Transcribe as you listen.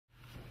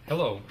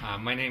Hello,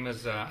 my name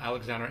is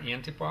Alexander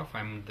V.Antipov.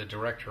 I'm the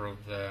director of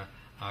the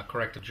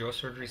Corrective Jaw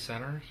Surgery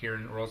Center here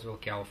in Roseville,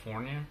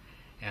 California,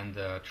 and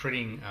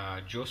treating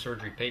jaw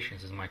surgery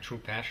patients is my true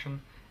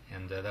passion,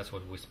 and that's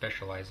what we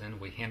specialize in.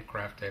 We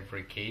handcraft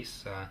every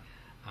case,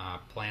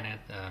 plan it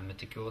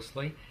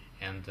meticulously,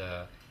 and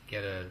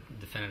get a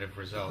definitive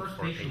result for The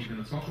first patient patients. we're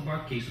going to talk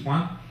about, case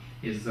 1,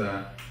 is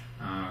the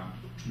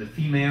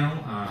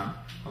female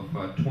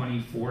of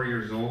 24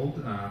 years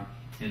old,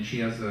 and she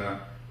has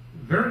a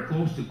very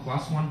close to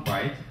class 1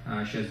 bite.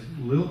 She has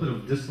a little bit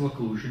of distal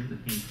occlusion,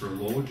 that means her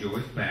lower jaw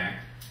is back.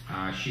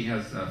 She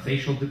has a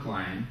facial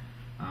decline,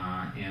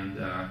 and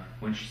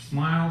when she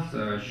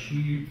smiles,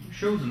 she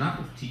shows enough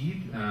of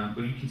teeth,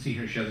 but you can see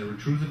here she has a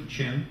retrusive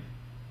chin,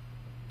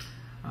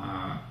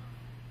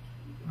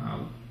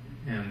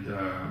 and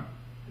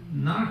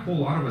not a whole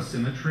lot of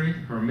asymmetry.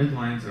 Her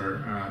midlines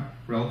are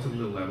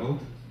relatively leveled.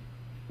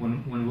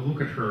 When we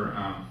look at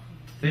her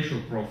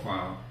facial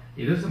profile,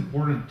 it is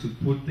important to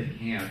put the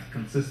head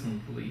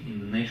consistently in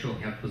the natural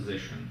head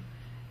position.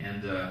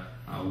 And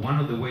one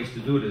of the ways to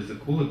do it is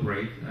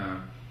equilibrate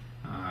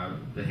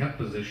the head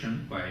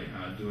position by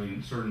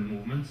doing certain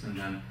movements, and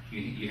then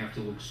you have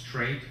to look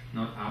straight,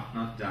 not up,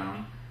 not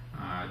down,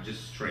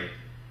 just straight.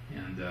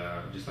 And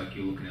just like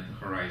you're looking at the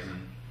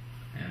horizon,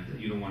 and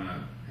you don't want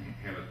to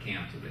have a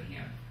cant to the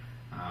head.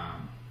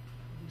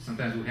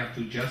 Sometimes we have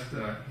to adjust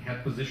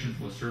head position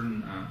for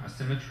certain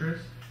asymmetries.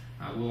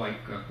 We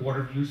like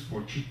quarter views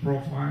for cheek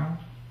profile,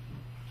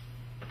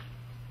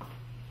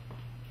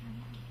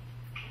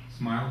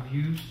 smile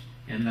views,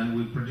 and then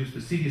we produce the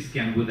CT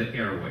scan with the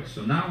airway.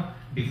 So now,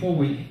 before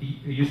we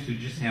used to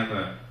just have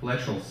a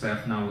lateral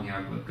ceph, now we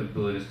have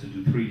capabilities to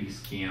do 3D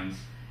scans.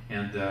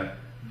 And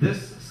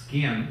this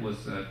scan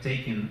was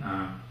taken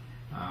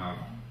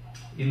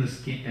in the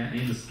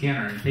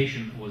scanner, and the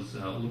patient was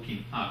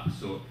looking up,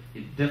 so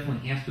it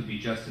definitely has to be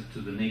adjusted to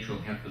the natural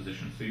head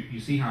position. So you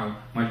see how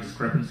much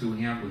discrepancy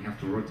we have? We have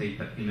to rotate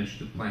that image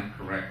to plan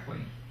correctly.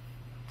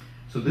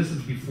 So this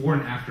is before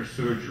and after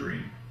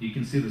surgery. You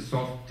can see the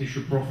soft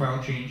tissue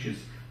profile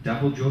changes,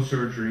 double jaw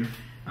surgery.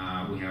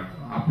 We have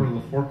upper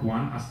fork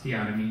 1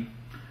 osteotomy.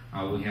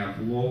 We have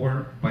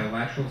lower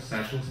bilateral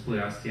sagittal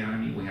split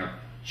osteotomy. We have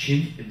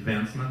chin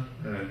advancement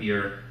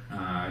via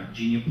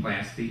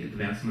genioplasty,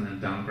 advancement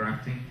and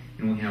downgrafting,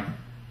 and we have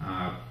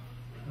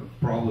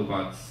probably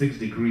about 6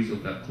 degrees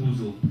of the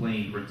occlusal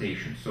plane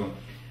rotation. So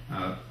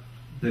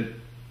the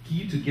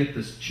key to get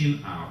this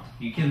chin out,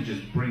 you can't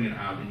just bring it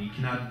out, and you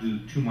cannot do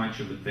too much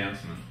of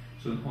advancement.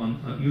 So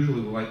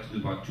usually we like to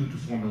do about 2 to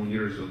 4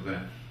 millimeters of the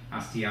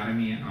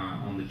osteotomy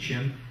on the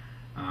chin.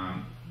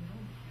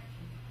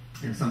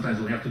 And sometimes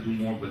we have to do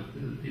more, but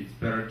it's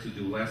better to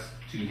do less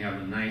to have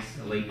a nice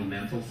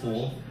labiomental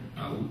fold,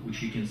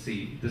 which you can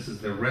see. This is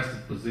the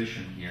rested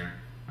position here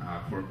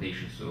for a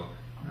patient. So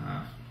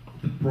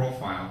the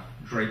profile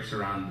drapes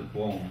around the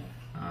bone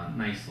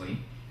nicely,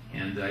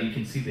 and you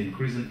can see the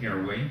increase in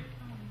airway.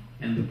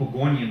 And the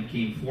pogonion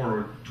came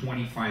forward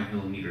 25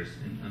 millimeters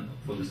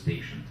for this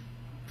patient.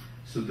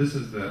 So this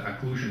is the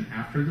occlusion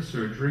after the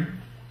surgery.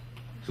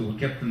 So we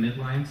kept the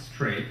midline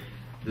straight.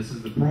 This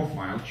is the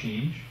profile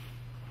change.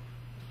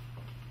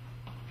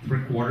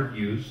 3/4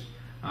 views.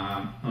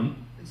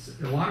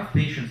 A lot of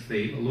patients,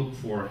 they look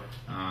for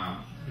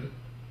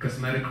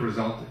cosmetic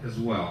result as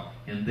well,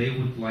 and they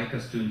would like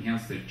us to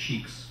enhance their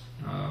cheeks.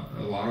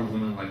 A lot of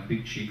women like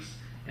big cheeks,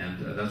 and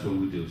that's what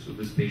we do. So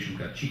this patient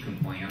got cheek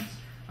implants.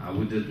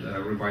 We did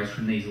revise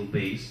her nasal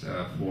base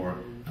for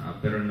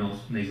better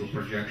nasal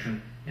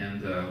projection,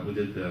 and we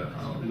did the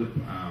lip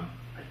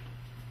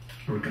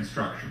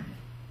reconstruction.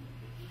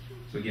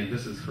 So again,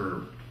 this is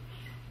her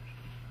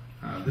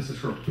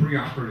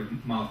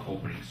preoperative mouth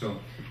opening. So,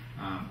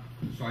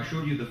 so I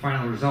showed you the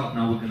final result.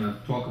 Now we're going to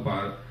talk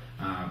about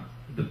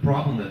the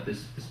problem that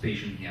this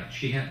patient had.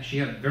 She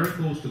had very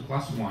close to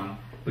class 1,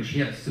 but she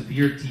had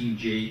severe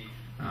TMJ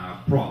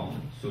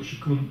problem. So she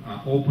couldn't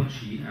open.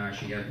 She had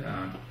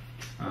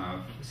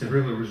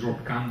severely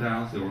resorbed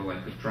condyles. They were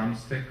like a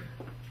drumstick.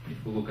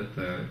 If we look at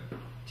the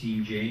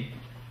TMJ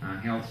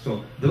health,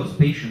 so those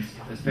patients,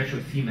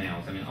 especially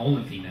females, I mean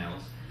only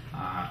females,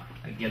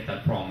 get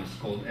that problem. It's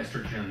called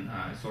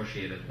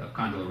estrogen-associated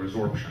condylar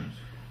resorption,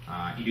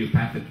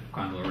 idiopathic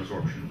condylar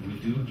resorption. We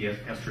do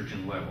get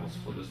estrogen levels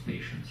for those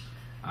patients,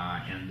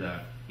 and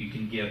you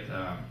can get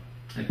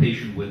a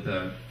patient with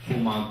a full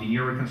mouth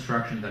veneer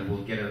reconstruction that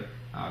will get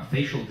a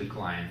facial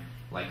decline,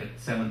 like at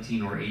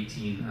 17 or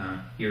 18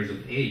 years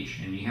of age,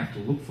 and you have to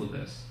look for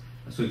this.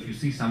 So if you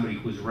see somebody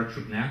who's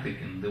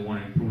retrognathic and they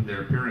want to improve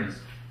their appearance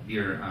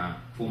via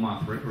full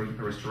mouth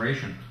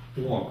restoration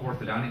or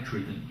orthodontic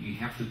treatment, you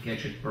have to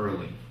catch it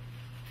early.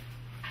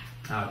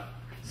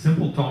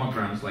 Simple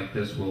tomograms like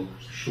this will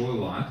show a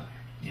lot.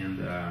 And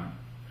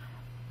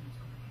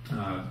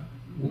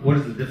what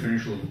is the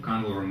differential of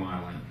condylar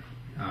remodeling?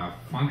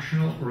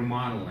 Functional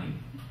remodeling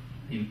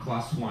in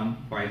class 1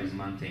 bite is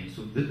maintained.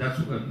 So that's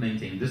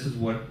maintained. This is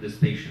what this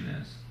patient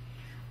is.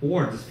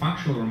 Or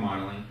dysfunctional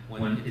remodeling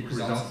when it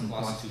results in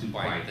class 2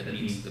 bite. That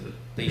means the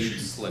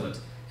patient slipped.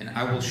 And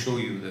I will show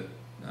you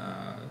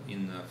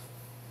in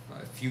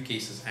a few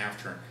cases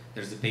after,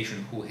 there's a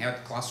patient who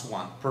had class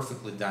 1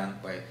 perfectly done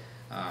by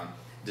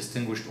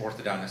distinguished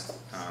orthodontist,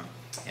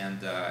 and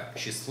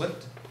she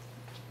slipped.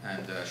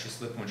 And she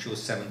slipped when she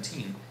was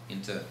 17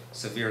 into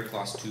severe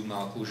class 2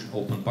 malocclusion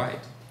open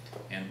bite.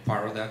 And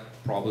part of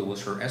that probably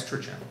was her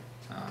estrogen.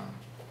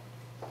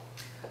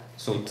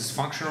 So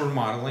dysfunctional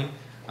remodeling,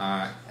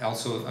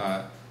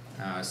 also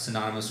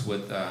synonymous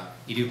with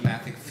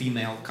idiopathic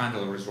female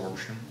condylar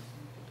resorption.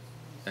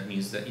 That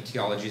means the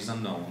etiology is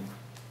unknown,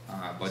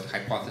 but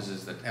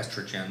hypothesis that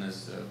estrogen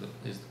is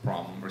the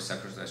problem,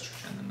 receptors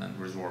estrogen, and then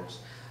resorbs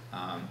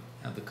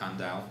the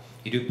condyle.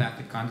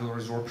 Idiopathic condylar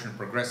resorption,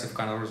 progressive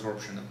condylar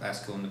resorption of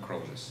vascular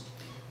necrosis.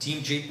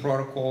 Team J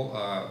protocol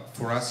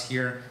for us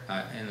here,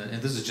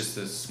 and this is just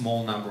a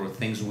small number of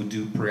things we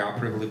do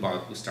preoperatively,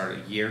 about we start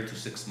a year to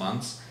 6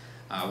 months.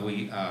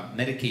 We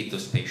medicate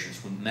those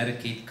patients. We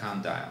medicate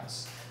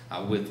condyles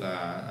with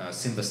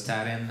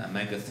simvastatin,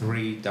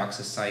 omega-3,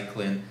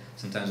 doxycycline.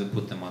 Sometimes we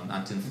put them on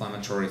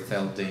anti-inflammatory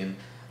Feldin,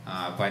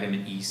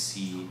 vitamin E,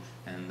 C,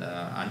 and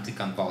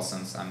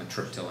anticonvulsants,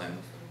 amitriptyline,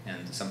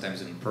 and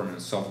sometimes in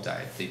permanent soft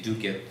diet. They do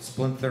get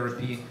splint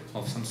therapy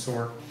of some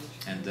sort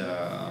and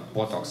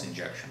Botox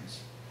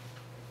injections.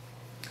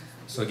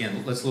 So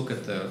again, let's look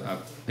at the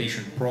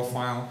patient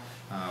profile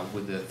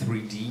with the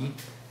 3D.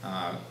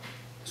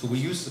 So we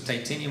use the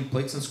titanium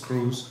plates and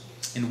screws,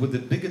 and with the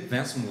big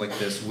advancement like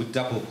this, we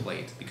double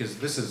plate, because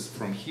this is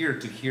from here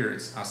to here,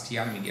 it's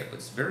osteotomy gap.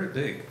 It's very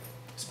big.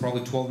 It's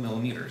probably 12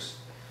 millimeters.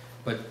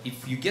 But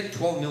if you get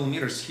 12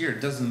 millimeters here,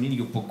 it doesn't mean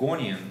your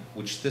pogonion,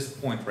 which this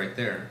point right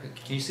there.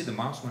 Can you see the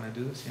mouse when I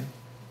do this?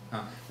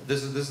 Yeah.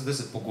 This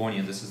is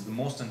pogonion. This is the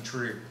most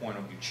anterior point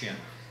of your chin.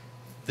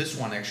 This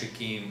one actually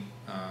came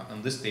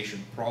on this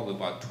patient probably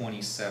about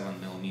 27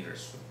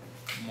 millimeters,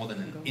 more than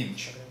an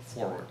inch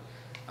forward.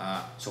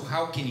 So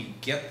how can you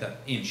get that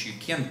inch? You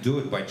can't do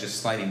it by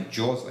just sliding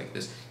jaws like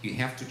this. You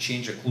have to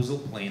change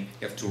occlusal plane.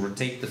 You have to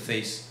rotate the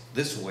face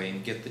this way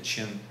and get the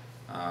chin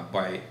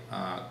by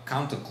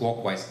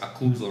counterclockwise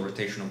occlusal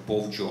rotation of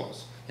both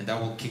jaws, and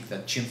that will kick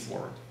that chin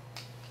forward.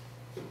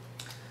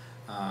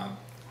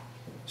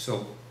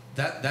 So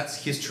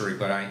that's history,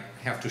 but I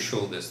have to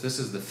show this. This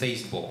is the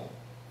face ball.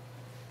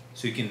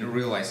 So you can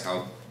realize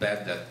how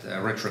bad that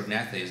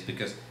retrognathia is,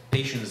 because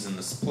patient is in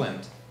the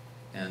splint,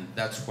 and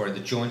that's where the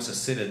joints are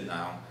seated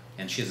now,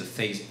 and she has a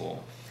face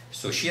ball.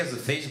 So she has a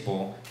face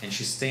ball, and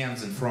she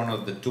stands in front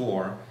of the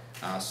door.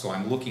 So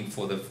I'm looking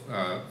for the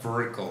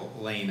vertical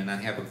lane, and I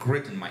have a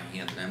grid in my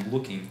hand, and I'm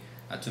looking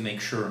to make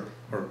sure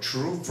her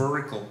true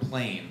vertical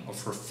plane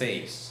of her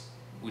face,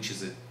 which is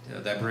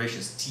the aberration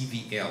is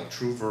TVL,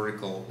 true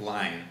vertical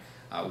line,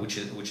 which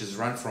is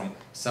run from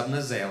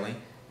subnasally,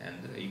 and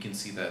you can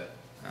see that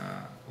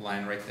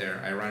line right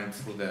there. I run it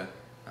through the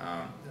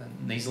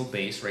nasal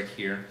base right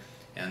here,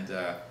 and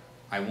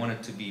I want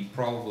it to be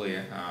probably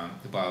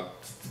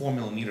about 4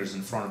 millimeters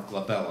in front of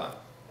glabella.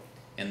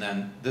 And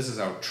then this is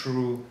our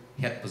true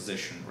head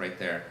position right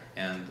there.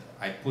 And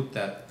I put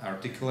that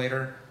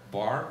articulator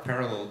bar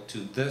parallel to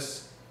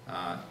this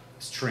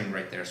string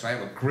right there. So I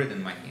have a grid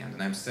in my hand,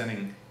 and I'm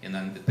standing, and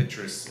then the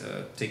picture is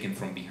taken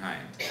from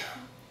behind.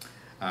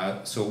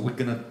 So we're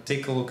gonna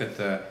take a look at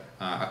the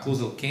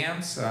occlusal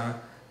cans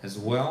as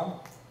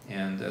well.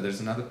 And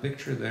there's another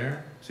picture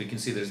there. So you can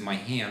see there's my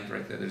hand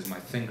right there. There's my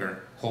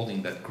finger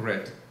holding that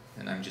grid,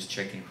 and I'm just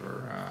checking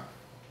her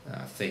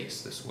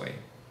face this way.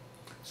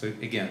 So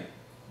again,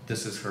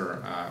 this is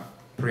her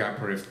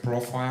preoperative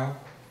profile.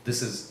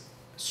 This is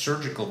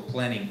surgical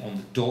planning on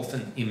the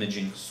Dolphin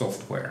imaging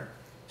software.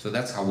 So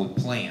that's how we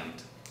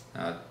planned.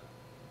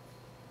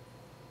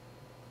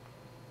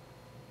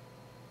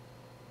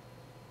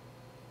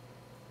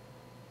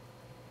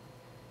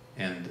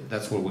 And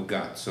that's what we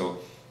got. So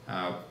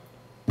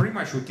pretty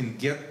much we can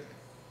get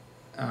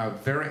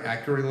very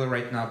accurately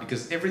right now,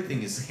 because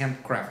everything is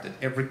handcrafted.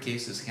 Every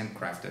case is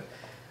handcrafted.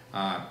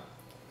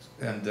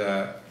 And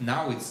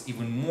now it's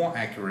even more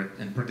accurate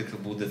and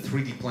predictable with the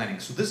 3D planning.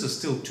 So this is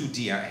still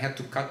 2D. I had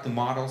to cut the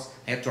models,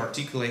 I had to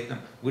articulate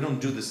them. We don't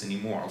do this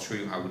anymore. I'll show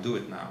you how we do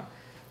it now.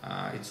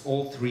 It's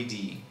all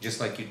 3D, just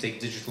like you take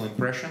digital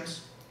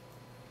impressions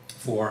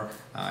for,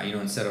 you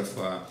know, instead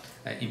of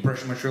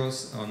impression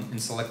materials in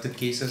selected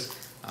cases,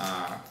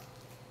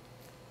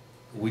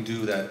 we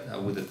do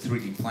that with the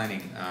 3D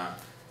planning.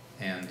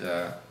 And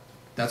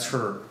that's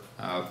her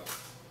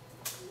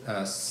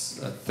a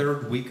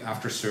third week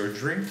after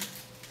surgery,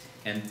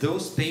 and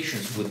those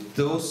patients with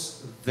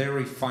those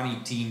very funny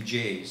Team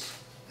J's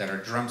that are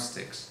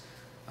drumsticks,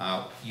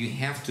 you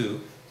have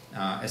to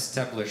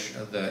establish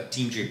the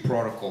Team J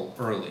protocol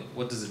early.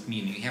 What does it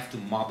mean? You have to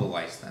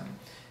mobilize them.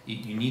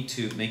 You need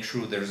to make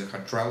sure there's a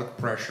hydraulic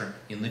pressure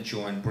in the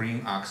joint,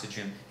 bringing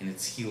oxygen, and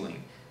it's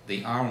healing.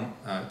 They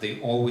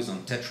always on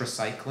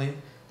tetracycline.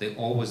 They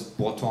always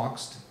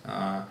Botoxed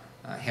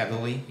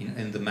heavily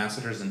in the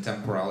masseters and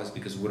temporalis,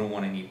 because we don't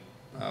want any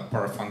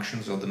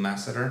parafunctions of the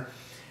masseter.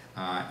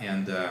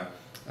 And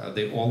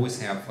they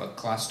always have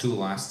class 2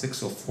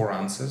 elastics of 4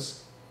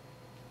 ounces,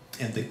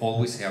 and they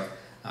always have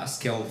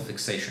skeletal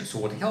fixation. So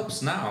what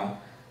helps now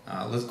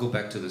let's go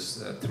back to this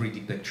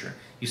 3D picture.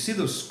 You see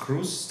those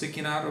screws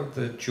sticking out of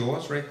the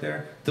jaws right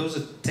there? Those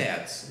are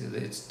TADs.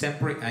 It's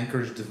temporary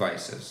anchorage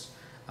devices.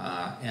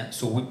 And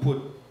so we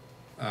put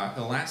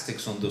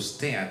elastics on those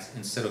TADs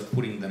instead of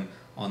putting them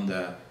on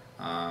the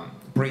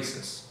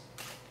braces.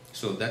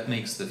 So that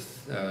makes the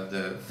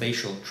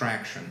facial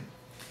traction.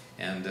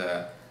 And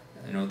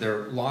you know,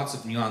 there are lots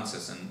of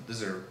nuances, and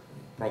these are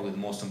probably the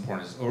most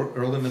important. Is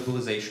early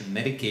mobilization,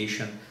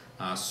 medication,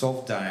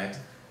 soft diet,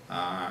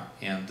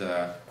 and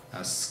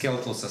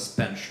skeletal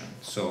suspension.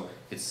 So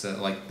it's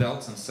like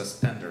belts and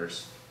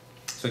suspenders.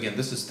 So again,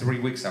 this is 3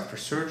 weeks after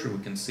surgery.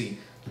 We can see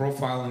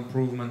profile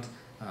improvement.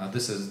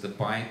 This is the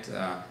bite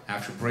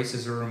after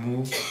braces are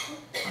removed.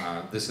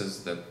 This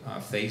is the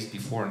face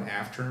before and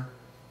after.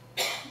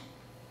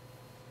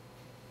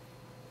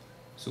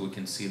 So we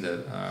can see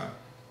the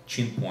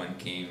chin point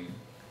came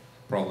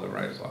probably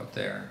right about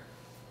there.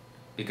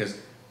 Because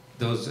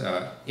those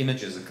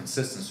images are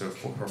consistent. So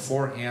for her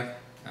forehead,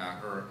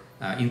 her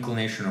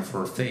inclination of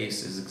her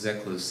face is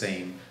exactly the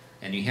same,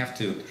 and you have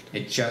to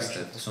adjust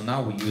it. So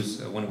now we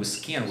use, when we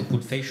scan, we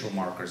put facial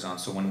markers on.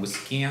 So when we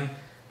scan,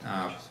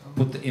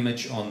 put the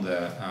image on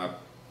the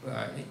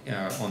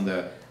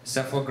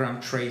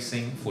cephalogram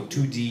tracing for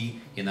 2D,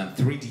 and then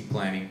 3D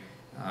planning,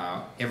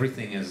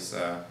 everything is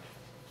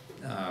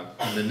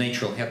in the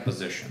natural head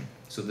position.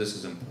 So this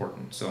is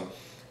important. So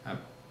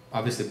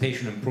obviously,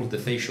 patient improved the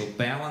facial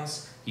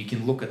balance. You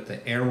can look at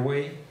the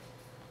airway.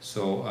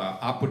 So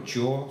upper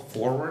jaw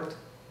forward,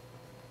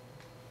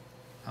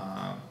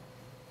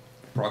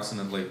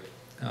 approximately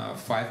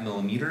 5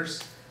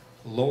 millimeters.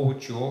 Lower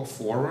jaw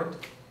forward,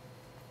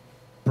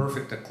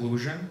 perfect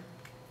occlusion,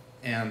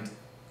 and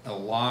a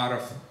lot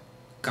of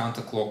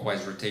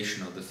counterclockwise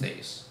rotation of the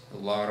face. A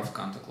lot of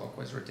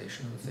counterclockwise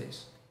rotation of the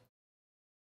face.